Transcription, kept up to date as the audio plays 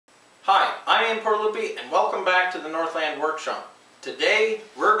Hi, I'm Iain and welcome back to the Northland Workshop. Today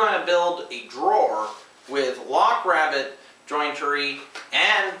we're going to build a drawer with lock rabbit joinery,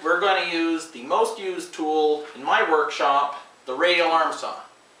 and we're going to use the most used tool in my workshop, the Radial Arm Saw.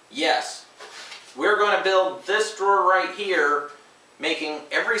 Yes, we're going to build this drawer right here, making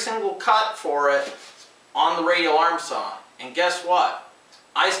every single cut for it on the Radial Arm Saw. And guess what?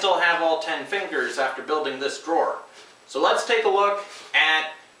 I still have all 10 fingers after building this drawer. So let's take a look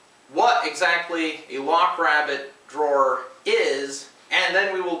at what exactly a lock rabbit drawer is, and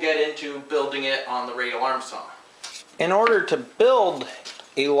then we will get into building it on the Radial Arm Saw. In order to build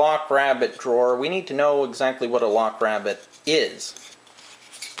a lock rabbit drawer, we need to know exactly what a lock rabbit is.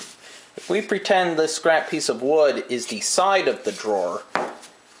 If we pretend this scrap piece of wood is the side of the drawer,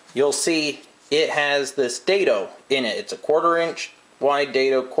 you'll see it has this dado in it. It's a 1/4 inch wide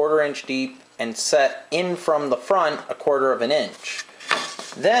dado, 1/4 inch deep, and set in from the front 1/4 inch.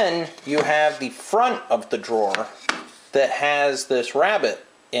 Then you have the front of the drawer that has this rabbit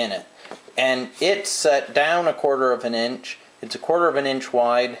in it, and it's set down 1/4 inch. It's 1/4 inch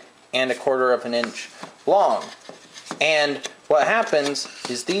wide and 1/4 inch long. And what happens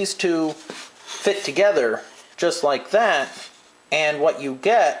is these two fit together just like that, and what you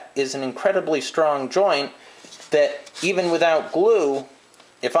get is an incredibly strong joint that even without glue,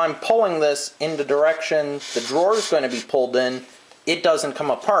 if I'm pulling this in the direction the drawer is going to be pulled in, it doesn't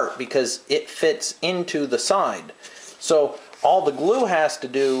come apart because it fits into the side. So all the glue has to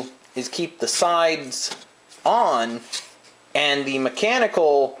do is keep the sides on, and the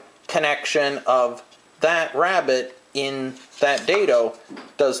mechanical connection of that rabbit in that dado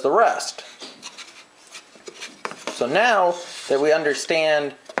does the rest. So now that we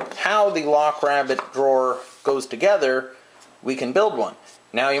understand how the lock rabbit drawer goes together, we can build one.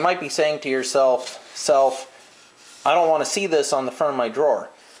 Now you might be saying to yourself, I don't want to see this on the front of my drawer.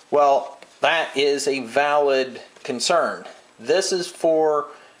 Well, that is a valid concern. This is for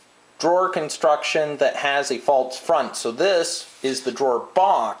drawer construction that has a false front. So this is the drawer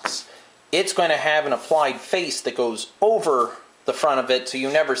box. It's going to have an applied face that goes over the front of it, so you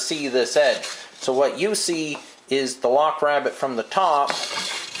never see this edge. So what you see is the lock rabbit from the top.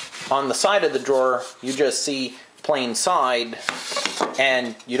 On the side of the drawer, you just see plain side,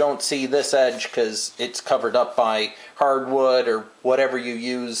 and you don't see this edge because it's covered up by hardwood or whatever you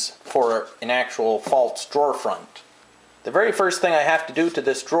use for an actual false drawer front. The very first thing I have to do to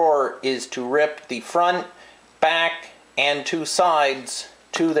this drawer is to rip the front, back, and 2 sides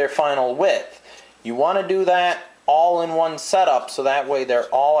to their final width. You want to do that all in one setup so that way they're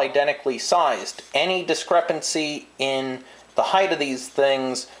all identically sized. Any discrepancy in the height of these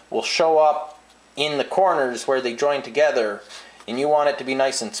things will show up in the corners where they join together, and you want it to be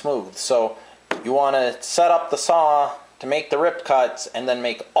nice and smooth. So you want to set up the saw to make the rip cuts, and then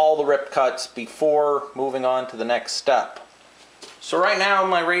make all the rip cuts before moving on to the next step. So right now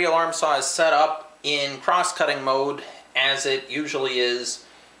my Radial Arm Saw is set up in cross-cutting mode, as it usually is,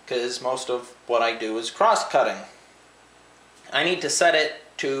 because most of what I do is cross-cutting. I need to set it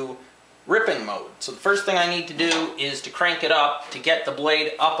to ripping mode. So the first thing I need to do is to crank it up to get the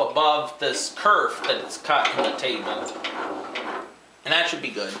blade up above this kerf that it's cut in the table. And that should be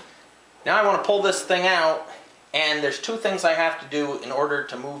good. Now I want to pull this thing out, and there's 2 things I have to do in order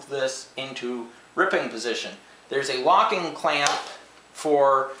to move this into ripping position. There's a locking clamp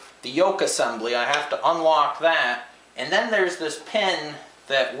for the yoke assembly. I have to unlock that, and then there's this pin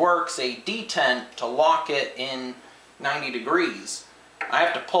that works a detent to lock it in 90 degrees. I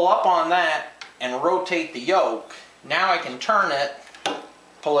have to pull up on that and rotate the yoke. Now I can turn it,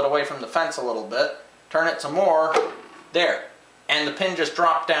 pull it away from the fence a little bit, turn it some more, there. And the pin just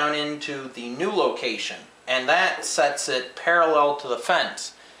dropped down into the new location, and that sets it parallel to the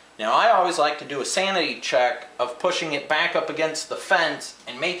fence. Now I always like to do a sanity check of pushing it back up against the fence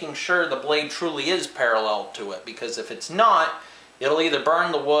and making sure the blade truly is parallel to it, because if it's not, it'll either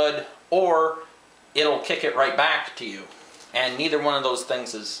burn the wood or it'll kick it right back to you. And neither one of those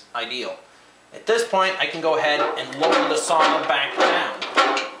things is ideal. At this point, I can go ahead and lower the saw back down.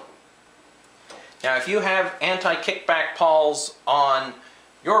 Now, if you have anti-kickback pawls on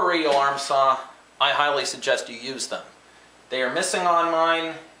your Radial Arm Saw, I highly suggest you use them. They are missing on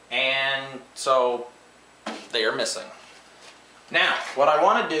mine, and so they are missing. Now, what I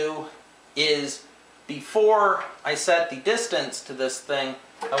want to do is, before I set the distance to this thing,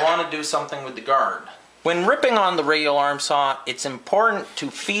 I want to do something with the guard. When ripping on the Radial Arm Saw, it's important to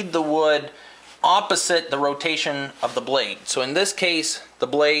feed the wood opposite the rotation of the blade. So in this case, the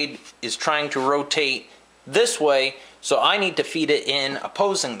blade is trying to rotate this way, so I need to feed it in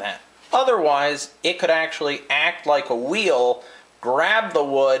opposing that. Otherwise, it could actually act like a wheel grab the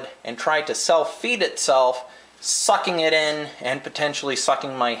wood and try to self-feed itself, sucking it in and potentially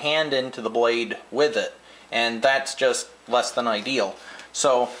sucking my hand into the blade with it. And that's just less than ideal.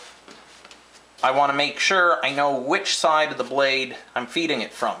 So I want to make sure I know which side of the blade I'm feeding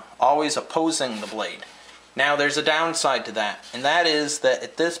it from, always opposing the blade. Now there's a downside to that, and that is that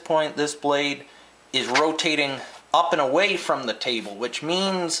at this point this blade is rotating up and away from the table, which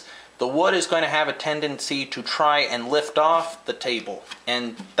means the wood is going to have a tendency to try and lift off the table,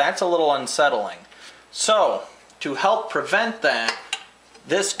 and that's a little unsettling. So to help prevent that,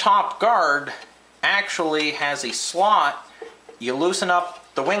 this top guard actually has a slot. You loosen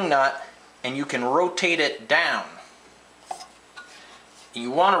up the wing nut and you can rotate it down.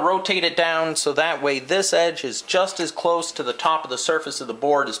 You want to rotate it down so that way this edge is just as close to the top of the surface of the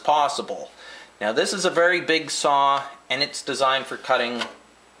board as possible. Now this is a very big saw and it's designed for cutting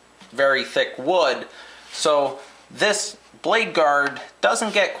very thick wood, so this blade guard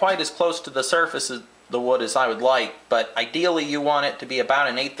doesn't get quite as close to the surface of the wood as I would like, but ideally you want it to be about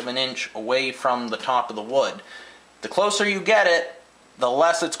 1/8 of an inch away from the top of the wood. The closer you get it, the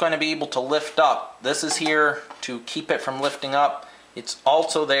less it's going to be able to lift up. This is here to keep it from lifting up. It's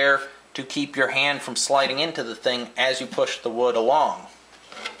also there to keep your hand from sliding into the thing as you push the wood along.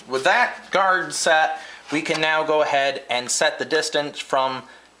 With that guard set, we can now go ahead and set the distance from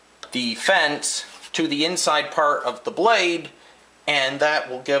the fence to the inside part of the blade, and that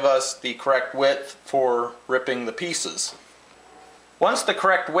will give us the correct width for ripping the pieces. Once the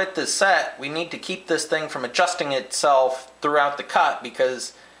correct width is set, we need to keep this thing from adjusting itself throughout the cut,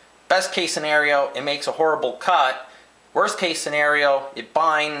 because best case scenario, it makes a horrible cut. Worst case scenario, it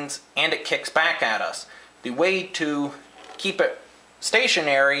binds and it kicks back at us. The way to keep it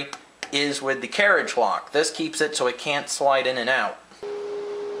stationary is with the carriage lock. This keeps it so it can't slide in and out.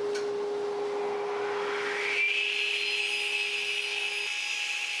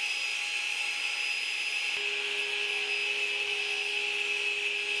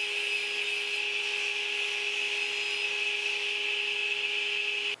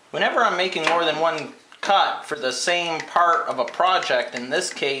 Whenever I'm making more than one cut for the same part of a project, in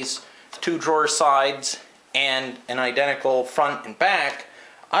this case 2 drawer sides and an identical front and back,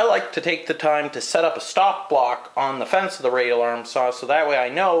 I like to take the time to set up a stop block on the fence of the radial arm saw, so that way I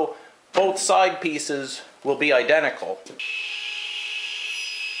know both side pieces will be identical.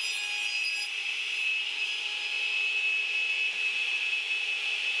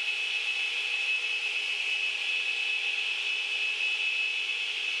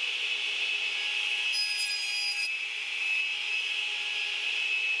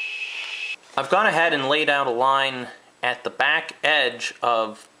 I've gone ahead and laid out a line at the back edge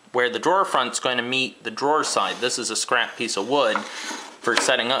of where the drawer front's going to meet the drawer side. This is a scrap piece of wood for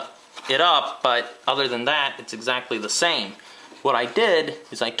setting it up, but other than that, it's exactly the same. What I did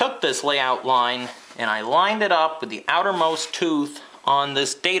is I took this layout line and I lined it up with the outermost tooth on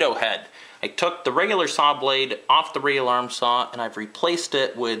this dado head. I took the regular saw blade off the radial arm saw and I've replaced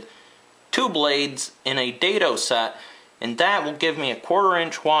it with 2 blades in a dado set, and that will give me a 1/4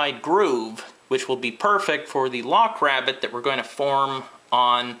 inch wide groove, which will be perfect for the lock rabbet that we're going to form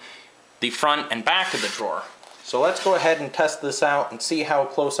on the front and back of the drawer. So let's go ahead and test this out and see how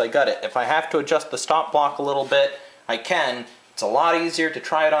close I got it. If I have to adjust the stop block a little bit, I can. It's a lot easier to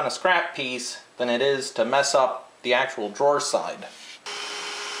try it on a scrap piece than it is to mess up the actual drawer side.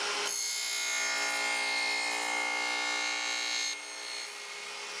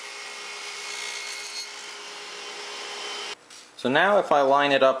 So now if I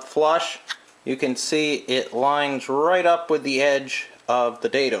line it up flush, you can see it lines right up with the edge of the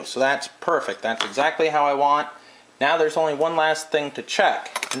dado. So that's perfect. That's exactly how I want. Now there's only one last thing to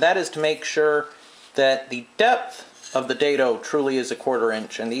check, and that is to make sure that the depth of the dado truly is a 1/4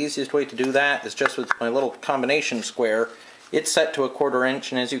 inch. And the easiest way to do that is just with my little combination square. It's set to a 1/4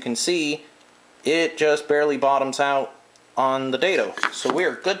 inch, and as you can see, it just barely bottoms out on the dado. So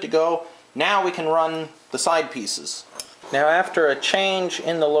we're good to go. Now we can run the side pieces. Now after a change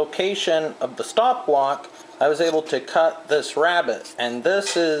in the location of the stop block, I was able to cut this rabbet, and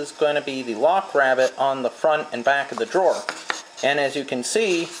this is going to be the lock rabbet on the front and back of the drawer. And as you can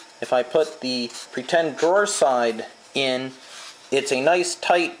see, if I put the pretend drawer side in, it's a nice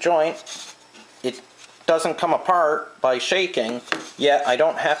tight joint. It doesn't come apart by shaking, yet I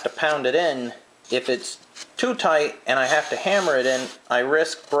don't have to pound it in. If it's too tight and I have to hammer it in, I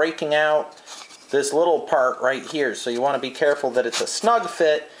risk breaking out this little part right here. So you want to be careful that it's a snug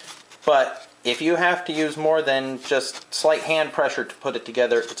fit, but if you have to use more than just slight hand pressure to put it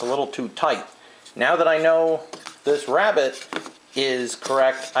together, it's a little too tight. Now that I know this rabbet is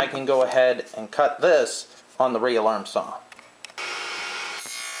correct, I can go ahead and cut this on the radial arm saw.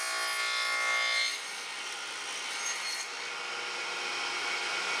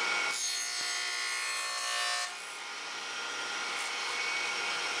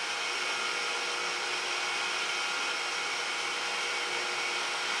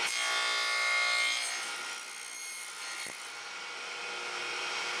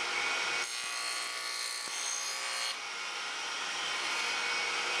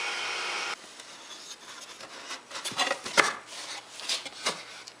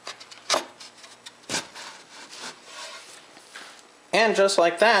 And just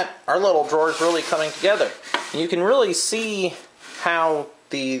like that, our little drawer is really coming together. And you can really see how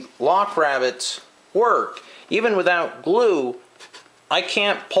the lock rabbets work. Even without glue, I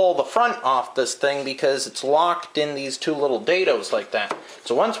can't pull the front off this thing because it's locked in these two little dados like that.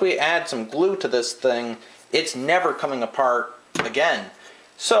 So once we add some glue to this thing, it's never coming apart again.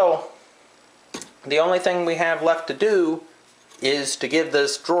 So the only thing we have left to do is to give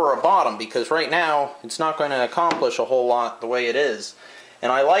this drawer a bottom, because right now it's not going to accomplish a whole lot the way it is.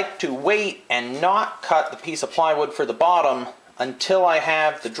 And I like to wait and not cut the piece of plywood for the bottom until I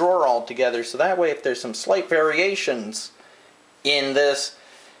have the drawer all together, so that way if there's some slight variations in this,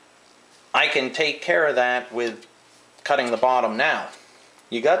 I can take care of that with cutting the bottom now.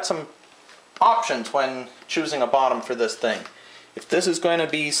 You got some options when choosing a bottom for this thing. If this is going to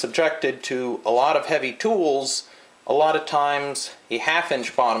be subjected to a lot of heavy tools, a lot of times a 1/2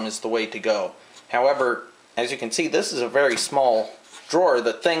 inch bottom is the way to go. However, as you can see, this is a very small drawer.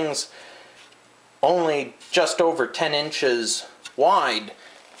 The thing's only just over 10 inches wide,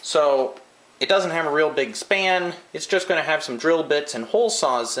 so it doesn't have a real big span. It's just going to have some drill bits and hole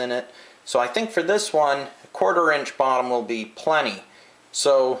saws in it. So I think for this one, a 1/4 inch bottom will be plenty.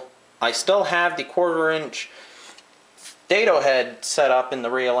 So I still have the 1/4 inch dado head set up in the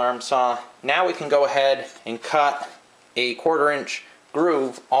Radial Arm Saw. Now we can go ahead and cut a 1/4 inch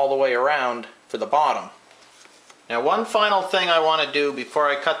groove all the way around for the bottom. Now one final thing I want to do before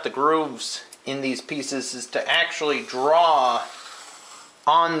I cut the grooves in these pieces is to actually draw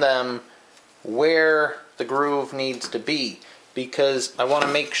on them where the groove needs to be, because I want to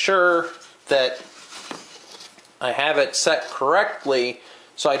make sure that I have it set correctly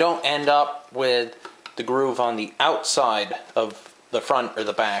so I don't end up with the groove on the outside of the front or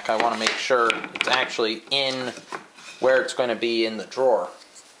the back. I want to make sure it's actually in where it's going to be in the drawer.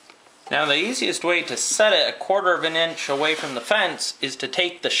 Now the easiest way to set it 1/4 inch away from the fence is to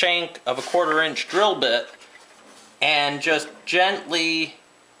take the shank of a 1/4 inch drill bit and just gently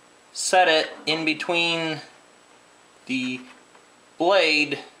set it in between the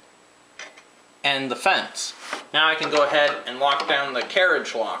blade and the fence. Now I can go ahead and lock down the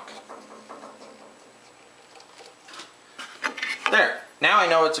carriage lock. There. Now I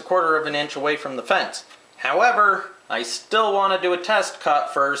know it's a 1/4 inch away from the fence. However, I still want to do a test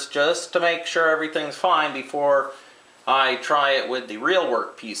cut first, just to make sure everything's fine before I try it with the real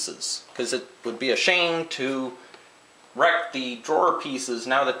work pieces, because it would be a shame to wreck the drawer pieces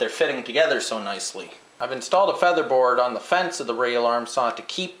now that they're fitting together so nicely. I've installed a feather board on the fence of the Radial Arm Saw to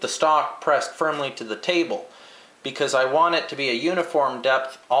keep the stock pressed firmly to the table, because I want it to be a uniform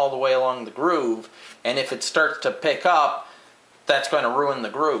depth all the way along the groove, and if it starts to pick up, that's going to ruin the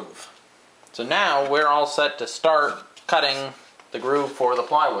groove. So now we're all set to start cutting the groove for the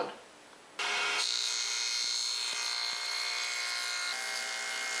plywood.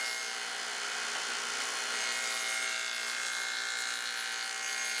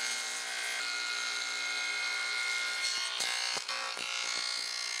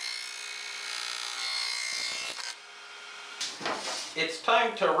 It's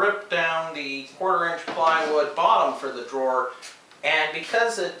time to rip down the 1/4 inch plywood bottom for the drawer, and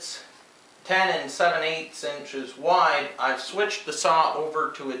because it's 10 7/8 inches wide, I've switched the saw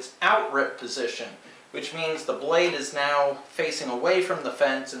over to its out rip position, which means the blade is now facing away from the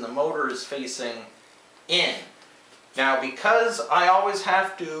fence and the motor is facing in. Now because I always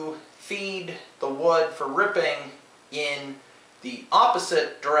have to feed the wood for ripping in the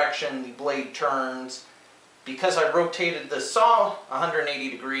opposite direction the blade turns, because I rotated the saw 180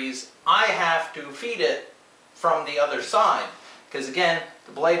 degrees, I have to feed it from the other side. Because again,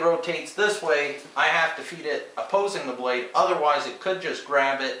 the blade rotates this way, I have to feed it opposing the blade, otherwise it could just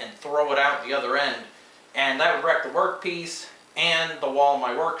grab it and throw it out the other end, and that would wreck the workpiece and the wall of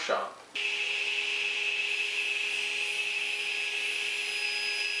my workshop.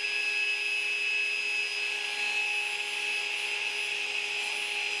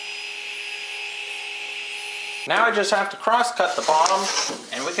 Now I just have to cross cut the bottom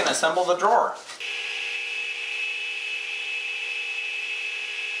and we can assemble the drawer.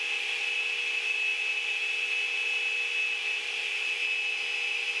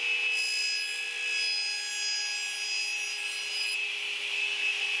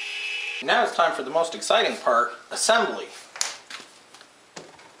 Now it's time for the most exciting part, assembly.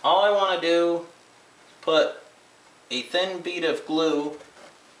 All I want to do is put a thin bead of glue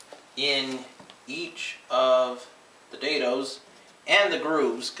in each of the dados and the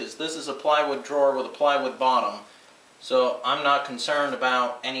grooves, because this is a plywood drawer with a plywood bottom, so I'm not concerned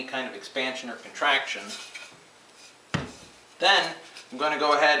about any kind of expansion or contraction. Then I'm going to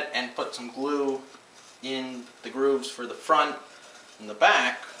go ahead and put some glue in the grooves for the front in the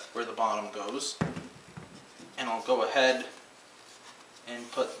back where the bottom goes, and I'll go ahead and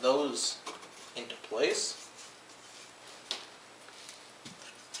put those into place.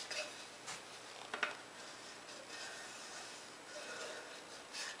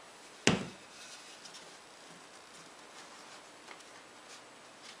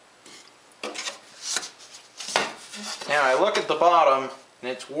 Now I look at the bottom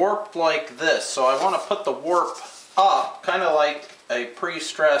and it's warped like this, so I want to put the warp up, kind of like a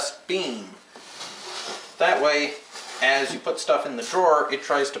pre-stressed beam. That way, as you put stuff in the drawer, it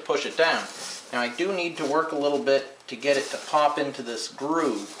tries to push it down. Now I do need to work a little bit to get it to pop into this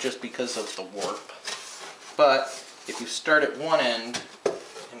groove, just because of the warp. But if you start at one end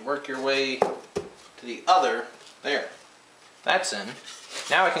and work your way to the other, there, that's in.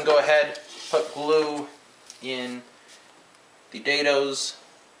 Now I can go ahead, put glue in the dados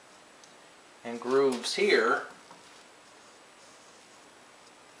and grooves here.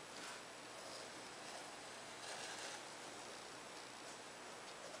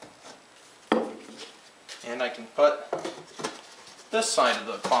 And I can put this side of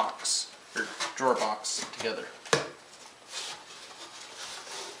the box, or drawer box, together.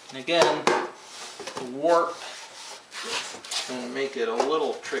 And again, the warp is going to make it a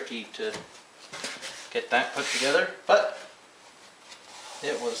little tricky to get that put together, but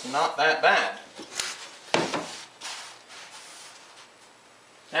it was not that bad.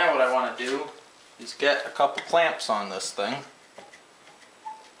 Now what I want to do is get a couple clamps on this thing.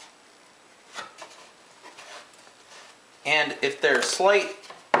 And if there's slight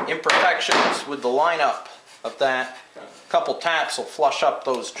imperfections with the lineup of that, a couple taps will flush up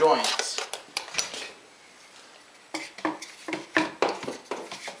those joints.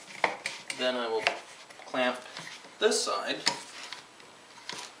 Then I will clamp this side.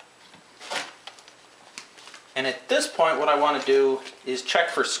 And at this point what I want to do is check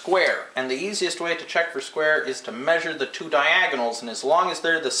for square. And the easiest way to check for square is to measure the two diagonals, and as long as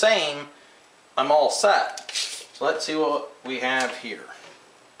they're the same, I'm all set. So let's see what we have here.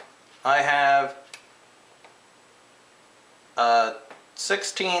 I have a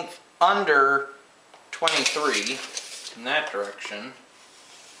 16th under 23 in that direction,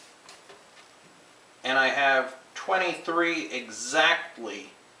 and I have 23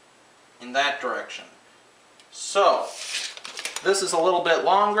 exactly in that direction. So this is a little bit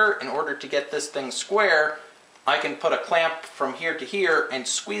longer. In order to get this thing square, I can put a clamp from here to here and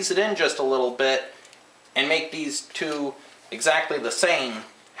squeeze it in just a little bit and make these two exactly the same.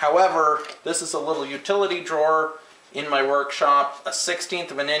 However, this is a little utility drawer in my workshop. A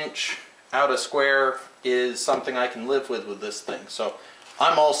 1/16 of an inch out of square is something I can live with this thing. So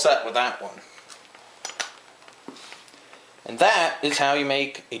I'm all set with that one. And that is how you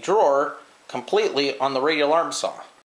make a drawer completely on the radial arm saw.